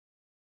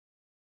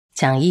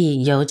讲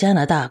义由加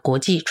拿大国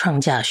际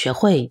创价学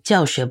会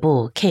教学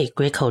部 Kate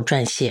Greco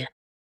撰写。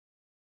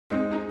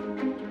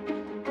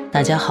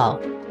大家好，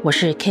我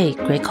是 Kate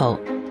Greco，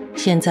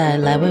 现在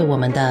来为我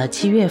们的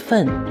7月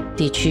份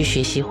地区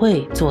学习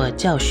会做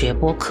教学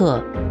播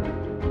客。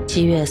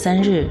7月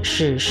3日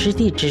是湿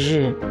地之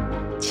日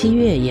，7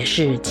月也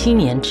是青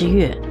年之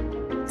月。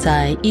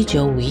在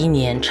1951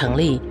年成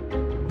立，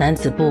男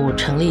子部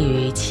成立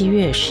于7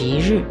月11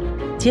日，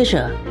接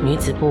着女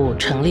子部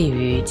成立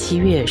于7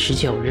月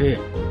19日。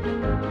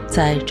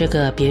在这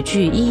个别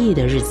具意义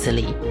的日子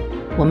里，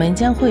我们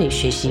将会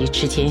学习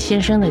池田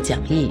先生的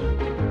讲义，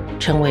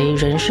成为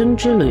人生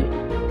之旅、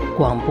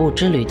广布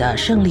之旅的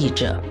胜利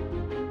者。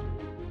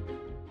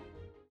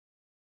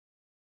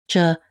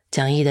这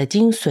讲义的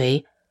精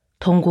髓，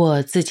通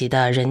过自己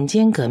的人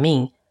间革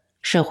命，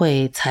社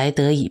会才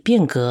得以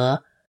变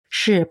革，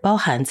是包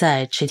含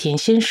在池田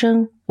先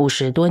生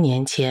50多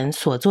年前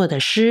所作的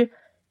诗《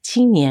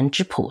青年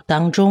之谱》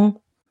当中。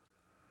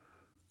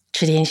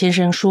池田先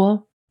生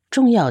说，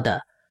重要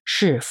的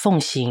是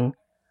奉行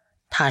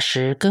踏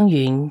实耕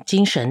耘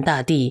精神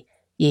大地，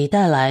以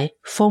带来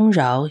丰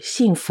饶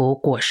幸福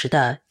果实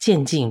的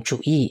渐进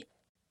主义。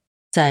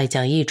在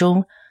讲义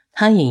中，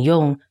他引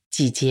用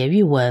几节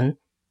喻文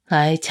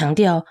来强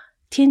调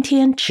天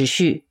天持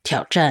续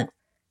挑战，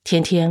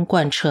天天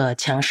贯彻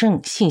强盛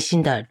信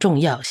心的重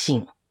要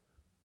性。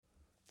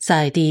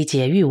在第一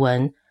节喻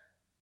文，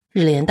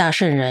日莲大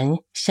圣人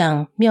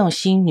向妙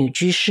心女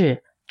居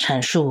士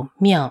阐述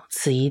妙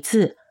此一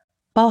字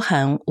包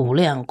含无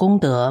量功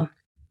德，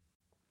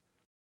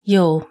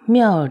又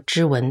妙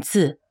之文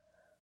字，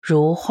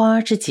如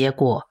花之结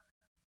果，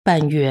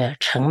半月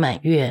成满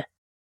月，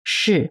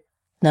是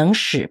能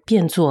使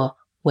变作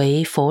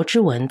为佛之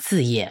文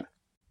字也。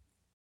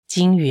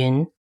经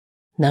云，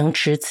能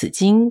持此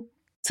经，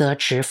则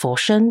持佛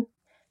身。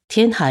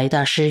天台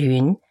大师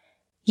云，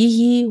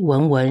一一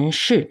文文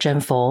是真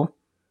佛。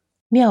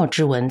妙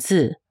之文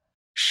字，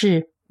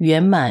是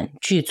圆满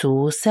具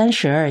足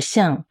32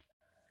相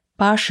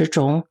，80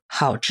种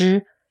好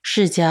之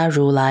释迦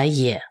如来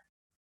也。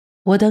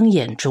我等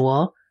眼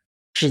拙，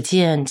只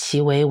见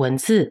其为文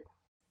字，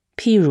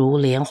譬如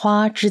莲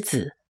花之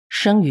子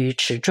生于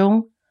池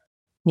中，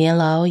年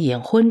老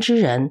眼昏之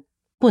人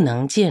不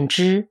能见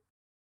之，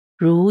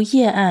如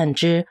夜暗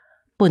之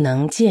不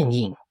能见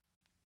影。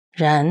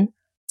然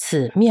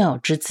此妙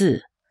之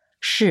字，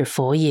是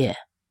佛也。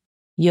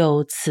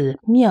又此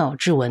妙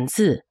之文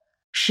字，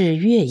是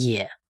月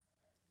也，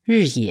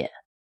日也，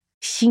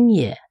星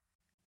也，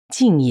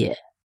镜也，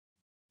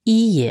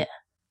一也，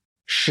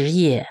时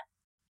也，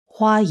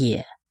花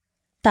也，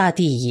大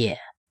地也，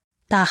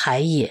大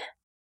海也，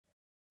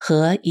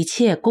合一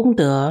切功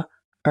德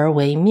而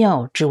为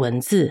妙之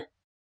文字，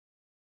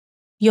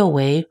又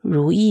为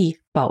如意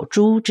宝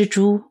珠之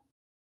珠。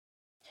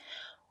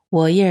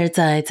我一而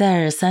再再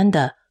而三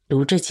地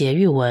读这节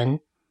喻文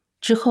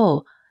之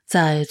后，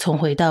再重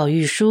回到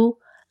御书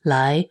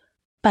来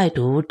拜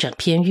读整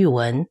篇喻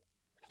文，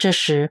这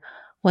时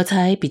我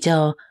才比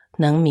较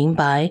能明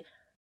白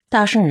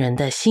大圣人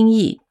的心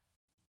意。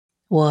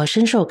我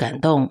深受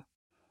感动，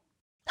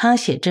他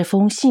写这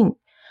封信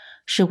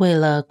是为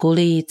了鼓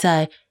励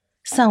在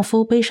丧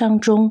夫悲伤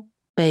中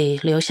被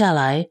留下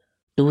来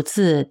独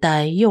自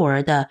带幼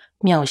儿的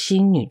妙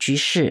心女居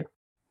士。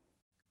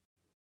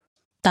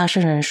大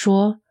圣人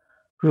说，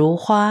如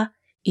花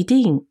一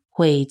定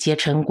会结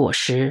成果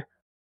实，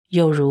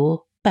又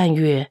如半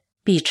月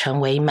必成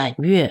为满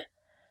月，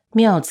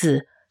妙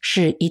字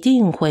是一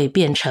定会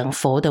变成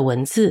佛的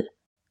文字。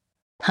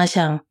他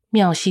向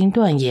妙心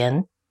断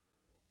言，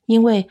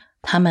因为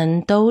他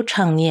们都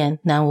唱念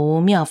南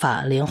无妙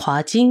法莲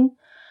华经，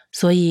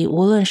所以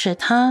无论是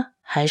她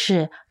还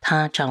是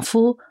她丈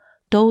夫，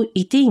都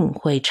一定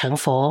会成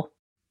佛。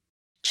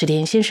池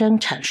田先生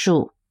阐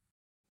述，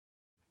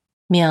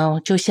妙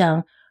就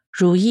像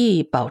如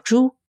意宝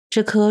珠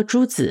这颗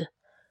珠子，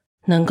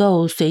能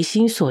够随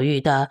心所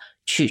欲地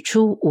取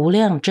出无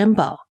量珍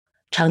宝，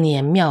常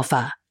年妙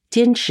法，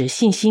坚持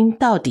信心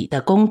到底的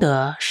功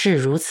德是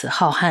如此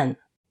浩瀚。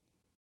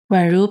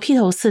宛如披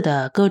头四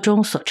的歌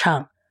中所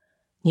唱，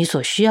你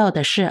所需要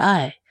的是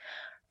爱，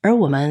而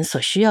我们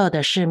所需要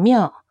的是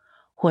妙，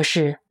或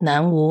是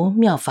南无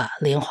妙法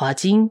莲华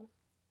经。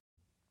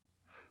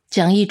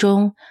讲义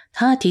中，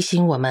他提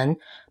醒我们，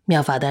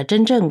妙法的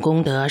真正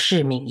功德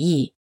是泯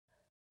益，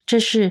这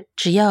是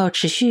只要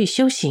持续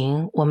修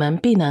行，我们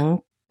必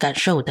能感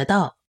受得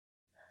到。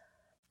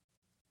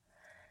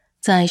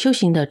在修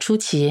行的初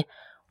期，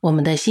我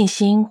们的信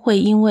心会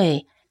因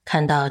为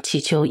看到祈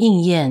求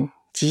应验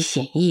及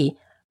显益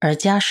而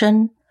加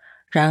深，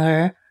然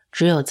而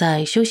只有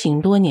在修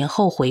行多年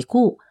后回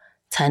顾，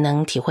才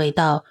能体会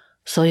到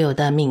所有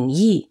的泯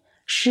益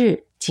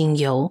是经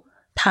由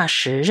踏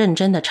实认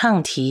真的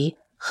唱题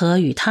和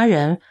与他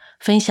人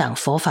分享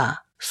佛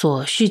法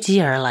所蓄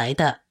积而来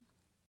的。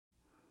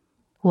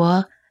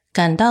我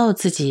感到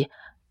自己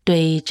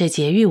对这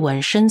节喻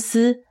文深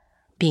思，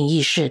并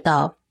意识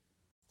到，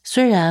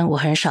虽然我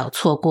很少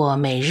错过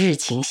每日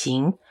情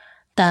形，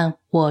但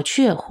我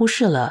却忽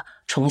视了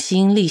重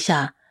新立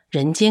下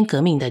人间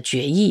革命的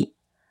决议，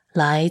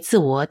来自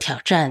我挑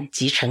战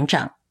及成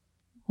长。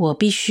我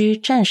必须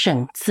战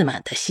胜自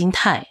满的心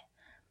态。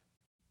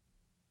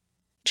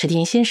池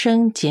田先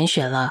生拣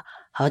选了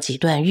好几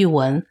段寓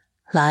文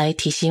来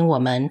提醒我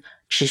们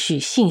持续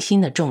信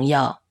心的重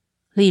要，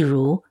例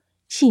如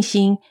信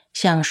心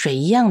像水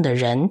一样的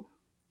人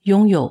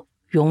拥有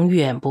永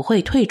远不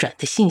会退转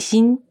的信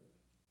心，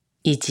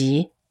以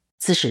及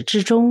自始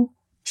至终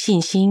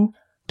信心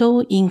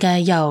都应该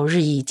要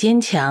日益坚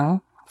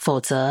强，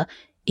否则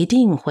一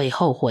定会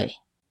后悔。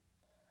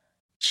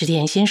池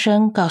田先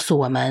生告诉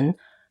我们，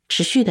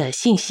持续的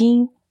信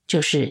心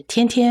就是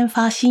天天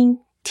发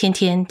心，天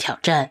天挑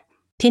战，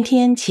天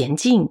天前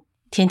进，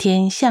天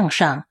天向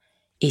上，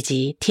以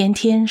及天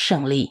天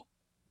胜利。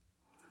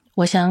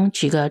我想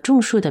举个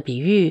种树的比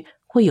喻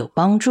会有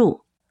帮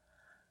助。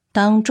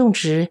当种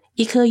植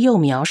一棵幼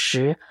苗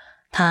时，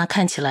它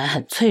看起来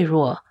很脆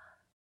弱，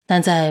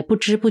但在不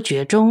知不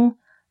觉中，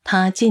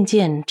它渐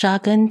渐扎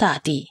根大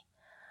地。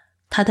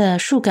它的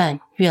树干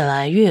越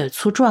来越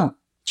粗壮，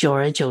久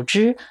而久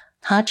之，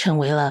它成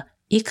为了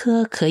一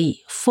棵可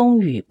以风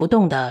雨不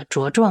动的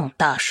茁壮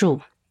大树。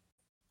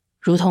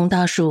如同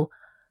大树，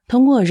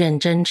通过认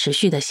真持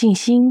续的信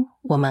心，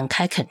我们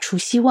开垦出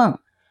希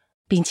望，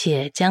并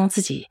且将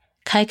自己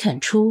开垦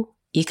出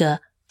一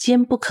个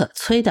坚不可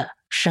摧的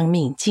生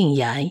命境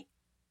崖。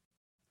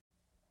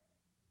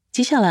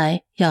接下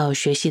来要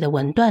学习的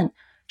文段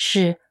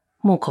是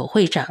木口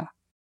会长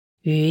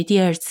于第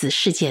二次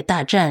世界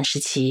大战时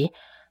期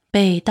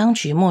被当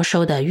局没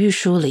收的御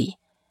书里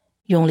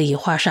用力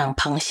画上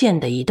旁线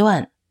的一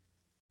段，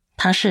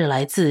它是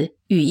来自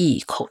寓意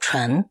口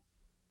传。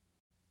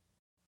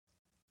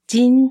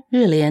今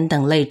日莲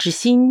等类之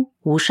心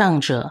无上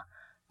者，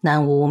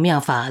南无妙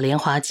法莲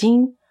华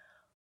经，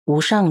无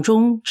上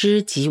中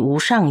之即无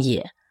上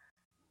也。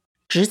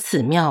指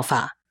此妙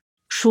法，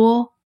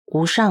说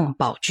无上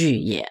宝具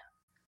也。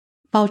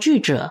宝具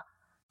者，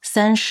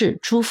三世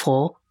诸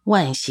佛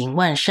万行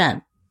万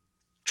善，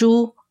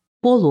诸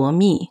波罗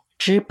蜜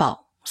之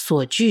宝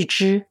所具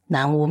之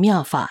南无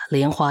妙法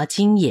莲华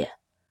经也。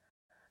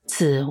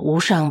此无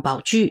上宝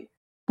具，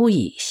不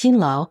以辛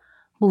劳，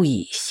不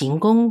以行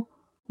功，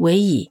唯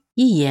以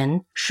一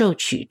言受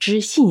取之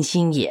信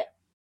心也。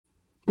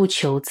不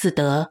求自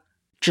得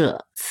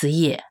者此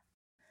也。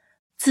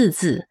字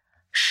字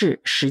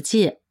是十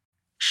界，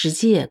十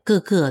界各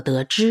个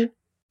得之，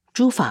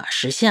诸法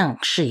实相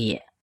是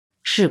也。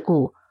是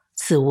故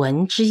此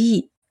文之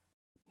意，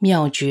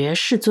妙觉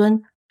世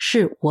尊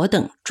是我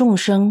等众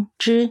生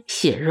之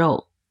血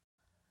肉，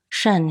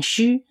善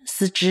须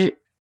思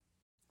之。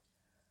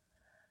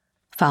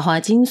法华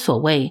经所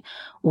谓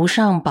无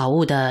上宝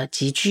物的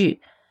集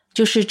聚，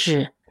就是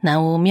指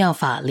南无妙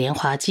法莲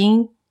华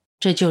经，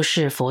这就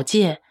是佛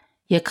界，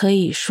也可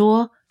以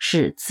说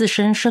是自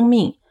身生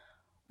命。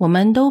我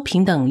们都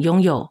平等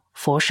拥有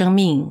佛生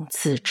命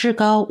此至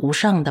高无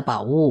上的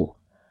宝物。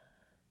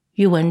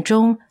寓文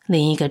中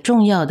另一个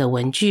重要的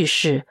文句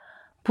是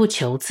不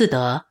求自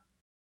得。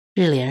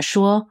日莲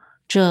说，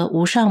这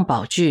无上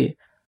宝具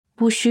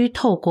不需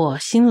透过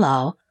辛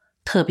劳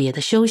特别的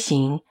修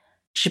行，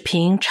只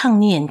凭唱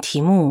念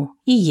题目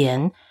一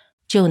言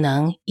就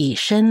能以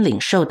身领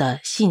受的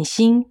信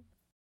心。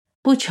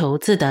不求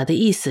自得的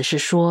意思是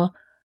说，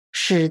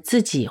是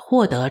自己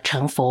获得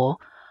成佛，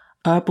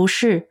而不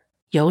是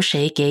由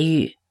谁给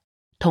予。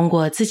通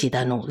过自己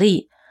的努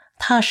力，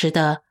踏实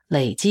的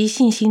累积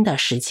信心的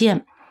实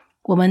践，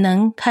我们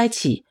能开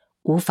启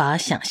无法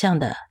想象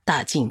的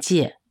大境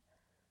界。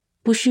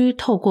不需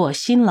透过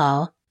辛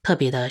劳特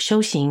别的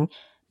修行，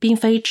并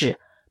非指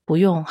不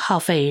用耗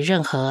费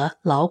任何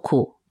劳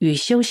苦与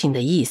修行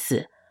的意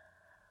思。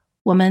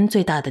我们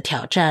最大的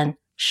挑战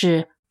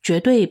是绝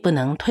对不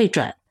能退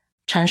转，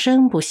产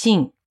生不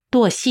信、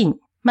惰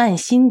性、慢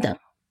心等。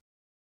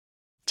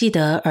记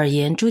得耳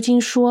言诸经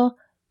说，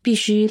必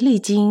须历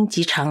经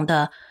极长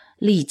的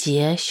历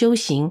劫修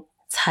行，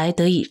才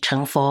得以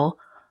成佛。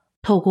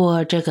透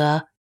过这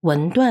个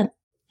文段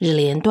日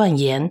莲断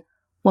言，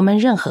我们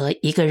任何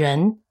一个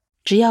人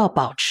只要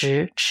保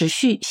持持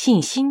续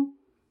信心，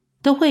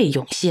都会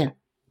涌现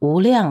无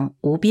量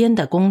无边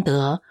的功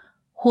德，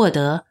获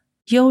得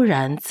悠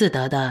然自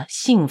得的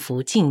幸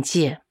福境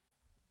界。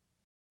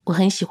我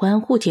很喜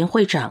欢户田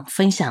会长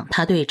分享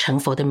他对成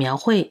佛的描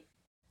绘。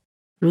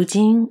如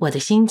今我的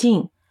心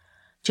境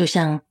就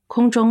像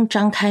空中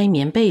张开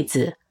棉被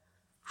子，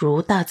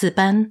如大字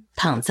般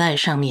躺在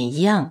上面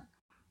一样，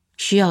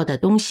需要的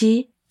东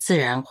西自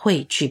然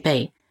会具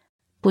备，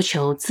不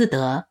求自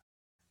得。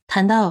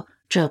谈到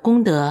这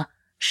功德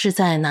是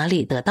在哪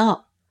里得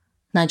到，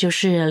那就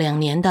是2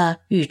年的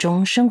狱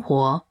中生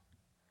活。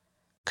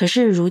可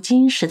是如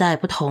今时代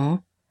不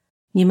同，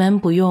你们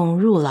不用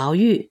入牢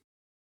狱，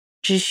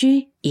只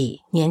需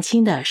以年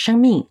轻的生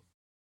命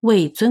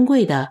为尊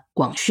贵的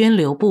广宣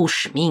流布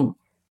使命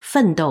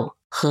奋斗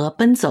和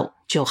奔走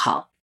就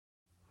好。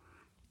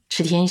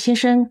池田先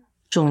生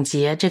总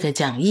结这个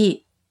讲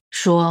义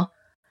说，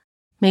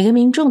每个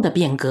民众的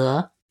变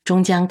革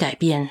终将改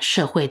变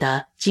社会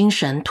的精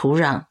神土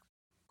壤，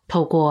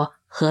透过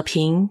和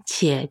平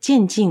且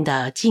渐进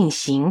地进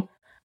行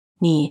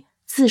你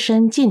自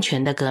身健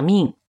全的革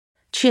命，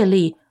确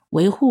立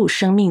维护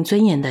生命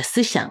尊严的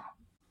思想。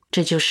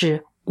这就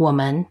是我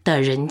们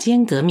的人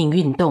间革命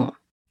运动。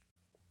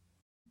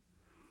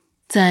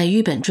在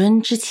遇本尊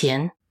之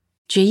前，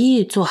决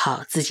意做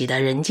好自己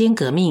的人间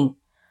革命，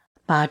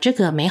把这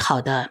个美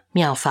好的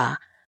妙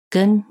法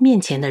跟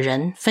面前的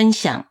人分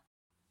享。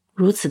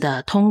如此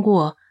的通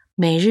过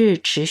每日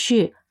持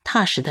续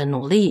踏实的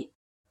努力，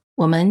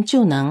我们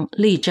就能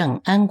立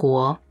正安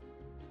国。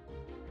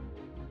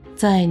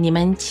在你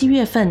们7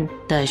月份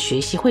的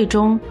学习会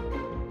中，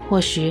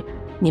或许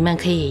你们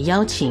可以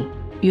邀请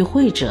与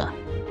会者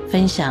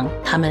分享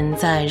他们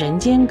在人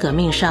间革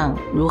命上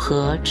如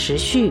何持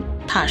续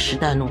踏实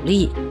的努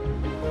力，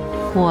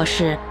或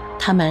是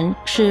他们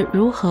是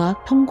如何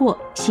通过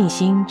信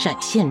心展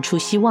现出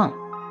希望。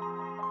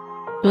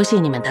多谢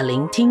你们的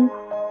聆听，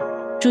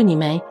祝你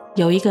们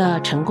有一个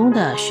成功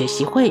的学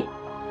习会，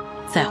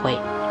再会。